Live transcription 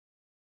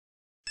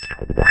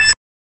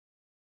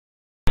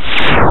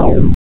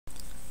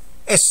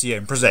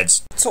SCN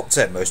presents Top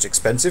 10 Most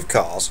Expensive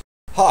Cars.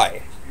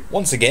 Hi,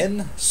 once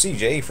again,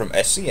 CJ from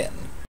SCN.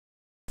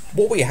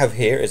 What we have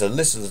here is a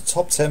list of the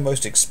top 10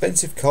 most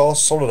expensive cars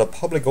sold at a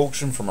public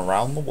auction from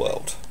around the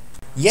world.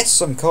 Yes,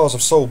 some cars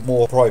have sold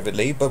more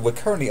privately, but we're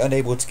currently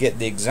unable to get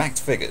the exact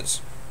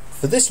figures.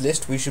 For this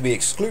list, we should be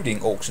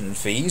excluding auction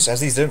fees,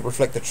 as these don't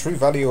reflect the true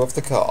value of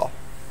the car.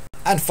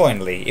 And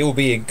finally, it will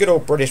be in good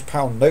old British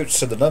pound notes,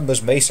 so the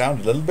numbers may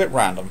sound a little bit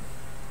random.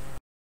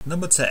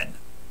 Number 10.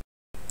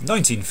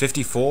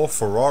 1954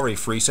 Ferrari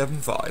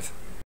 375.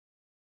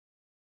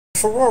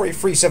 Ferrari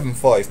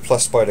 375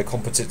 plus Spider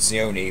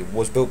Competizione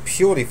was built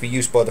purely for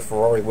use by the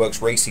Ferrari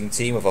Works racing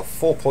team with a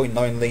 4.9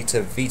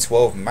 litre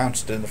V12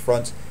 mounted in the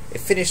front.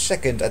 It finished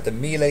second at the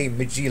Mille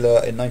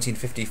Miglia in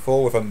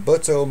 1954 with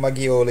Umberto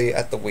Maggioli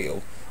at the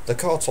wheel. The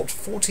car topped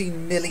 £14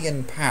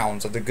 million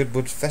at the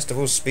Goodwood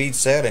Festival Speed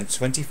Sale in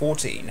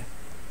 2014.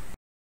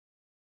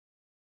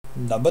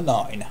 Number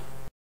 9.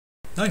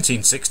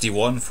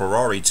 1961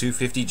 Ferrari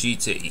 250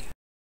 GT.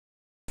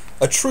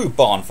 A true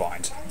barn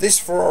find. This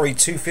Ferrari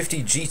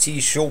 250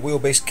 GT short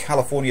wheelbase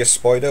California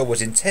Spider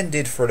was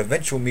intended for an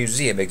eventual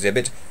museum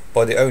exhibit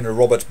by the owner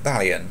Robert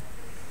Balian,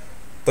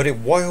 but it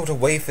whiled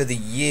away for the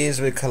years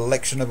with a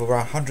collection of over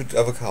 100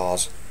 other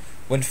cars.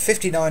 When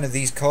 59 of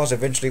these cars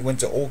eventually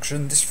went to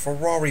auction, this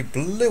Ferrari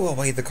blew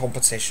away the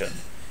competition,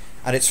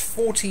 and its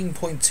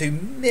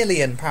 £14.2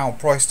 million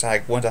price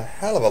tag went a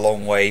hell of a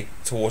long way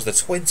towards the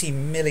 £20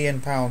 million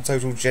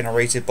total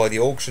generated by the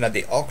auction at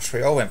the Arc de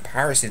Triomphe in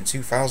Paris in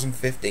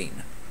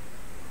 2015.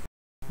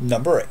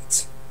 Number 8.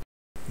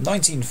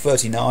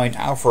 1939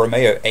 Alfa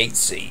Romeo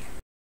 8C.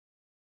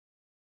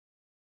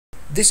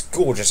 This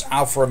gorgeous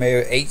Alfa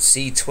Romeo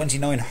 8C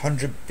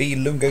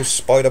 2900B Lungo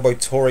Spider by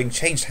Touring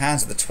changed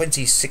hands at the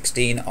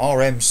 2016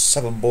 RM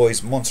Southern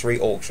Boys Monterey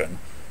auction.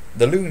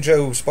 The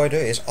Lungo Spider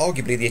is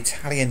arguably the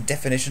Italian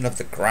definition of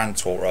the Grand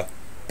Tourer.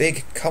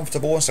 Big,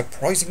 comfortable and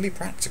surprisingly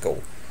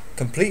practical.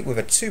 Complete with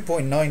a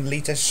 2.9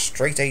 litre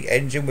straight-8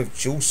 engine with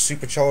dual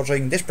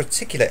supercharging, this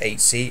particular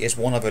 8C is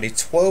one of only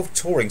 12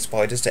 touring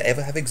Spiders to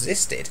ever have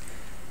existed.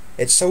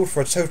 It sold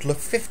for a total of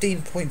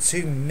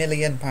 £15.2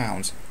 million.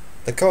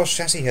 The car's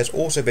chassis has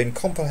also been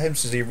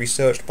comprehensively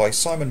researched by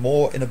Simon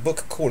Moore in a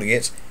book calling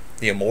it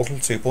The Immortal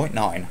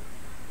 2.9.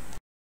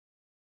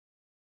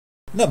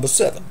 Number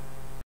 7.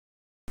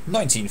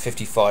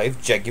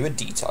 1955 Jaguar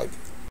D-Type.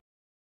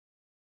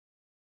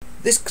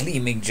 This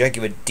gleaming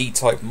Jaguar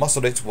D-Type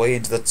muscled its way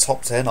into the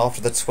top 10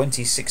 after the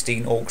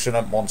 2016 auction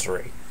at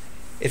Monterey.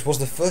 It was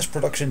the first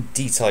production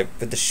D-Type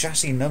with the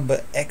chassis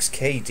number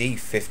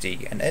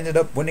XKD50 and ended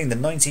up winning the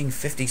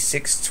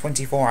 1956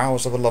 24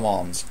 Hours of Le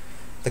Mans.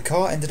 The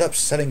car ended up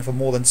selling for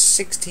more than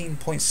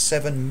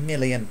 £16.7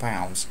 million.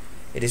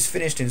 It is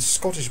finished in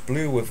Scottish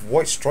blue with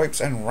white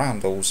stripes and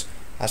roundels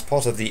as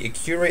part of the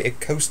Ecure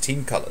Coast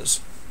team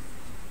colours.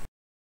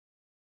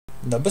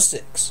 Number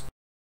 6.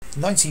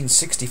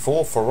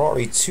 1964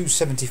 Ferrari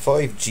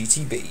 275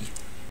 GTB.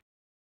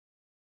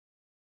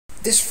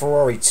 This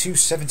Ferrari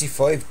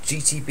 275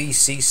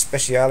 GTB-C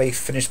Speciale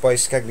finished by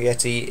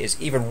Scaglietti is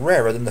even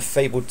rarer than the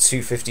fabled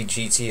 250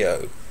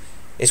 GTO.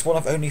 It's one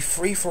of only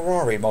 3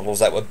 Ferrari models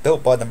that were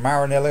built by the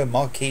Maranello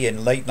Marquis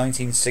in late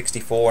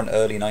 1964 and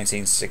early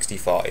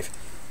 1965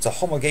 to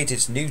homologate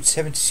its new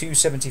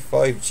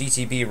 275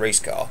 GTB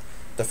race car.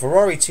 The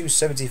Ferrari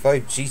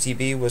 275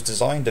 GTB was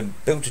designed and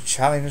built to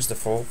challenge the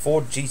Ford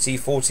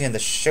GT40 and the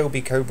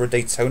Shelby Cobra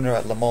Daytona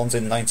at Le Mans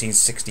in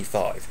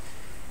 1965.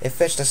 It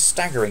fetched a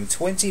staggering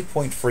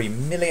 £20.3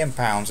 million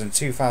in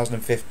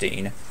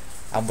 2015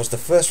 and was the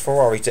first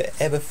Ferrari to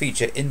ever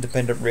feature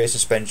independent rear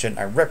suspension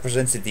and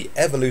represented the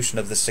evolution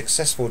of the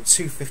successful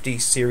 250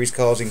 series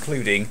cars,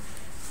 including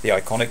the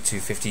iconic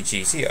 250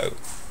 GTO.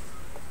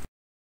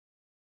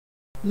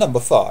 Number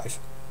 5.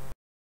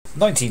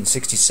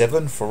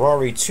 1967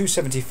 Ferrari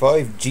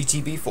 275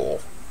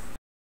 GTB4.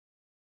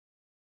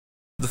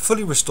 The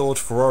fully restored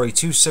Ferrari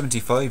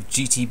 275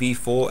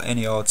 GTB4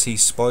 NERT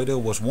Spider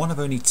was one of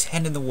only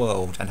 10 in the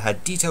world and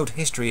had detailed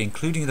history,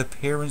 including an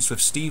appearance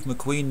with Steve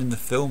McQueen in the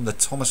film The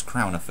Thomas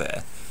Crown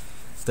Affair.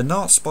 The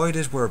NART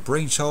Spiders were a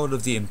brainchild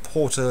of the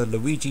importer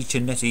Luigi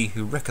Cinetti,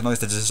 who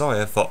recognised the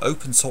desire for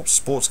open-top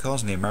sports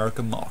cars in the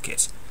American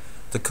market.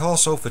 The car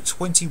sold for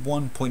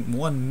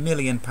 £21.1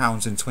 million in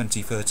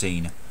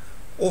 2013.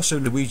 Also,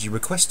 Luigi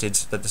requested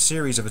that the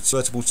series of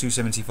convertible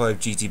 275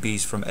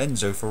 GTBs from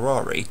Enzo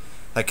Ferrari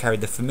that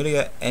carried the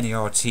familiar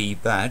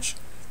NERT badge,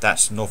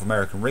 that's North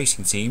American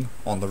Racing Team,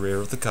 on the rear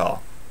of the car.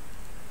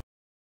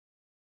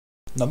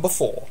 Number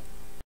 4.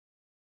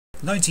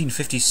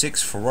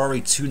 1956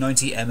 Ferrari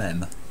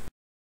 290mm.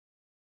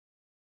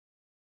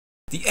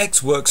 The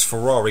X-Works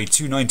Ferrari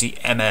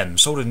 290mm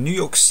sold in New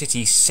York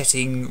City,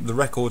 setting the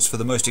records for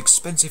the most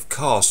expensive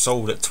car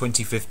sold at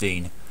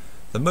 2015.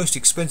 The most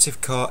expensive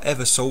car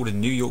ever sold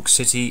in New York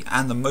City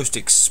and the most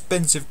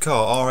expensive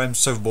car RM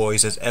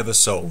Sotheby's has ever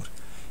sold.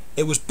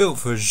 It was built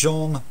for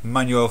Jean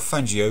Manuel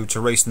Fangio to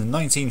race in the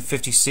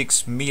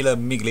 1956 Mille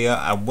Miglia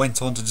and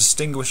went on to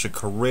distinguish a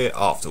career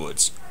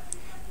afterwards.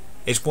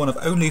 It's one of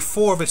only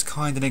 4 of its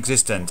kind in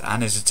existence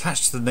and is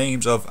attached to the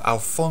names of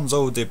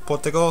Alfonso de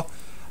Portugal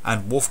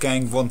and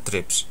Wolfgang von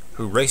Trips,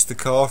 who raced the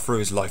car through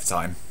his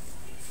lifetime.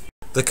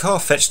 The car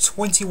fetched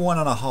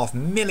 £21.5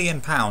 million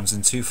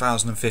in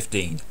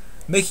 2015,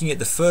 making it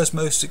the first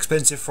most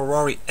expensive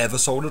Ferrari ever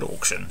sold at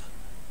auction.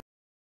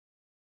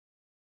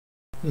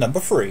 Number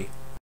 3.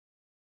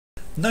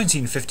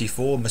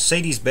 1954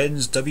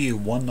 Mercedes-Benz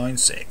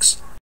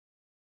W196.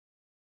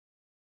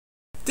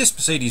 This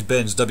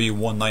Mercedes-Benz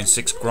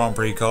W196 Grand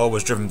Prix car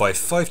was driven by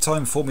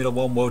 5-time Formula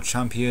 1 world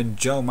champion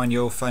João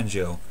Manuel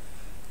Fangio.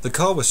 The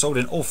car was sold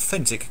in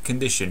authentic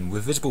condition,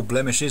 with visible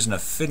blemishes and a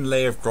thin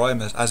layer of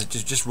grime as it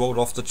just rolled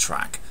off the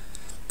track.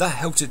 That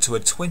helped it to a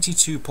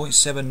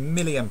 £22.7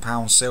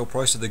 million sale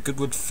price at the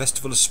Goodwood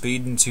Festival of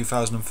Speed in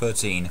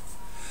 2013.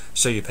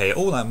 So you pay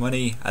all that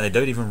money and they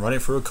don't even run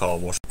it through a car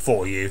wash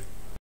for you.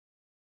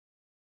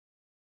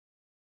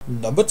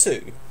 Number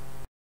 2.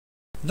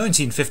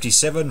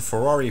 1957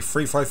 Ferrari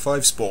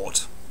 355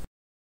 Sport.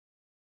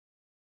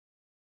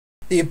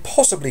 The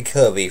impossibly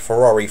curvy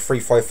Ferrari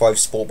 355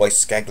 Sport by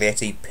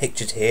Scaglietti,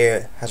 pictured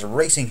here, has a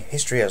racing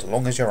history as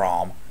long as your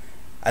arm,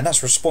 and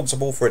that's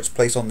responsible for its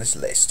place on this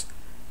list.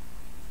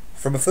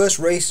 From a first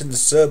race in the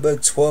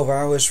Cerberg 12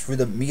 hours through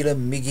the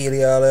Milan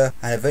Miglia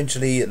and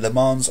eventually Le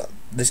Mans,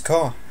 this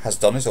car has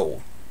done it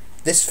all.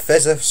 This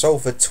Fezzer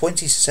sold for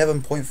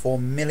 £27.4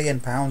 million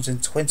in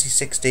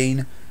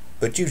 2016,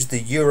 but due to the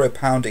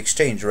euro-pound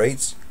exchange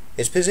rates,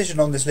 its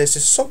position on this list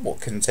is somewhat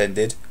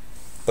contended,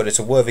 but it's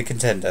a worthy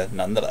contender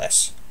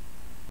nonetheless.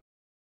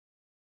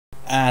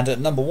 And at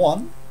number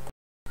 1,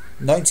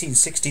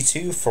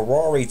 1962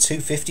 Ferrari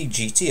 250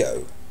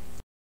 GTO.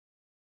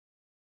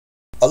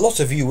 A lot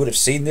of you would have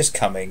seen this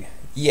coming.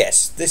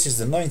 Yes, this is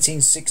the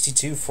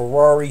 1962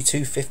 Ferrari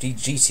 250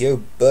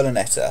 GTO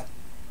Berlinetta,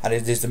 and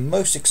it is the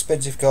most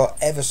expensive car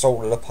ever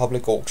sold at a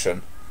public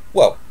auction.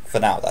 Well, for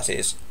now that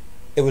is.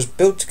 It was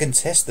built to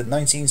contest the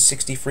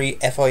 1963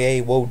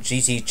 FIA World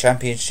GT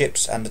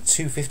Championships, and the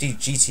 250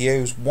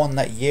 GTOs won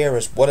that year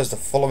as well as the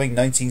following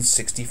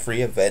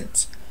 1963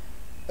 event.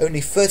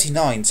 Only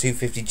 39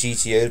 250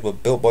 GTOs were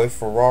built by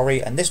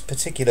Ferrari, and this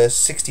particular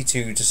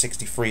 62 to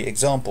 63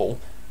 example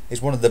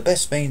is one of the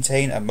best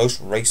maintained and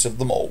most raced of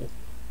them all.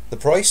 The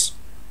price?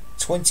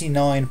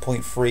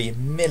 £29.3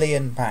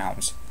 million.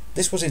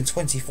 This was in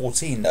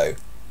 2014 though,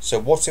 so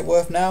what's it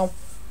worth now?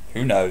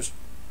 Who knows.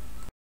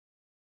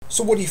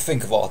 So what do you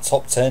think of our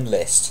top 10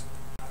 list?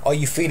 Are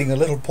you feeling a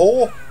little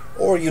poor?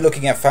 Or are you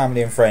looking at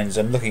family and friends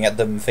and looking at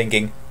them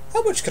thinking,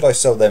 how much could I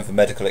sell them for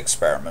medical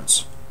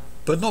experiments?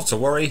 But not to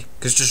worry,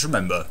 because just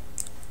remember,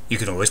 you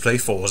can always play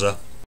Forza.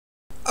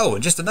 Oh,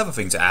 and just another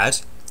thing to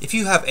add, if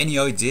you have any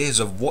ideas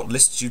of what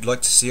lists you'd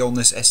like to see on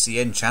this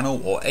SCN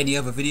channel or any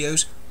other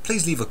videos,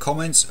 please leave a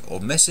comment or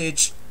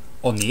message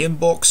on the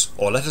inbox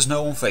or let us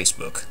know on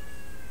Facebook.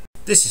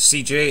 This is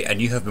CJ and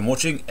you have been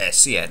watching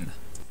SCN.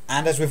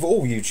 And as with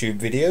all YouTube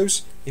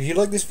videos, if you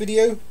like this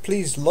video,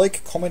 please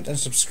like, comment and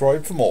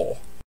subscribe for more.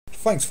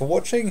 Thanks for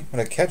watching, and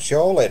I'll catch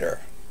y'all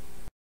later.